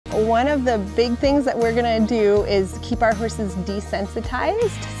one of the big things that we're gonna do is keep our horses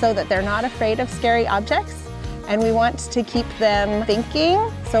desensitized so that they're not afraid of scary objects. And we want to keep them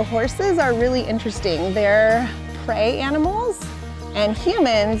thinking. So horses are really interesting. They're prey animals, and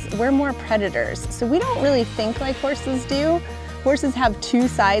humans, we're more predators. So we don't really think like horses do. Horses have two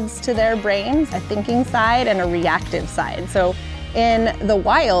sides to their brains, a thinking side and a reactive side. So in the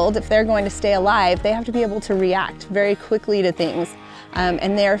wild, if they're going to stay alive, they have to be able to react very quickly to things.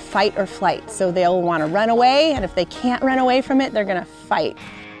 And they're fight or flight. So they'll want to run away, and if they can't run away from it, they're going to fight.